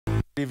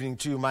Good evening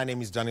to you. My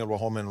name is Daniel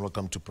Wahome and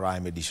welcome to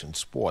Prime Edition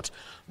Sport.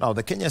 Now,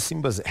 the Kenya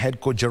Simbas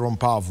head coach Jeremy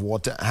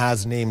Paarwater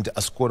has named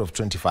a squad of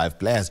 25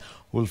 players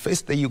who will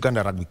face the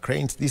Uganda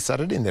Cranes this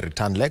Saturday in the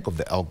return leg of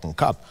the Elgon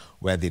Cup,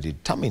 where they are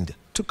determined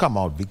to come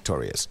out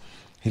victorious.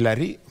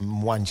 Hilary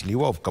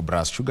Mwanjiliwa of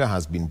Kabras Sugar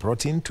has been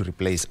brought in to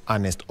replace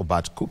Ernest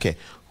Obat Kuke,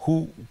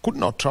 who could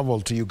not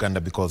travel to Uganda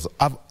because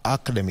of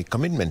academic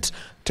commitments.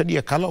 Teddy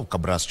Akala of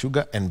Kabras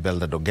Sugar and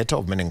Belda Dogeta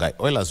of Menengai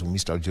Oilers, who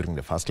missed out during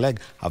the first leg,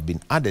 have been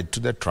added to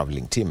the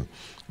travelling team.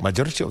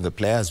 Majority of the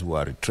players who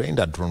are retrained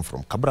are drawn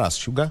from Kabras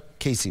Sugar,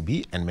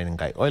 KCB and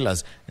Menengai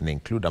Oilers, and they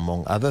include,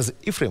 among others,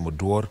 Ephraim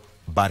Oduor,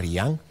 Barry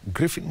Young,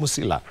 Griffin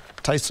Musila,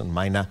 Tyson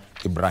Minor,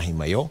 Ibrahim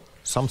Ayo,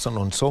 Samson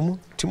Onsomu,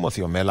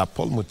 Timothy Omela,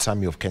 Paul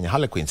Mutsami of Kenya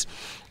Harlequins.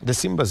 The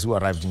Simbas, who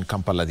arrived in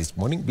Kampala this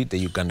morning, beat the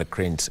Uganda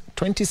Cranes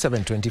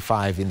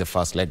 27-25 in the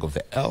first leg of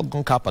the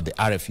Elgon Cup at the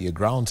RFEA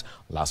grounds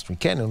last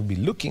weekend, and will be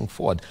looking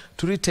forward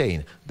to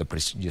retain the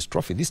prestigious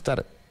trophy this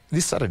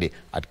Saturday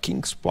at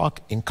King's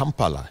Park in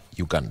Kampala,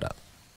 Uganda.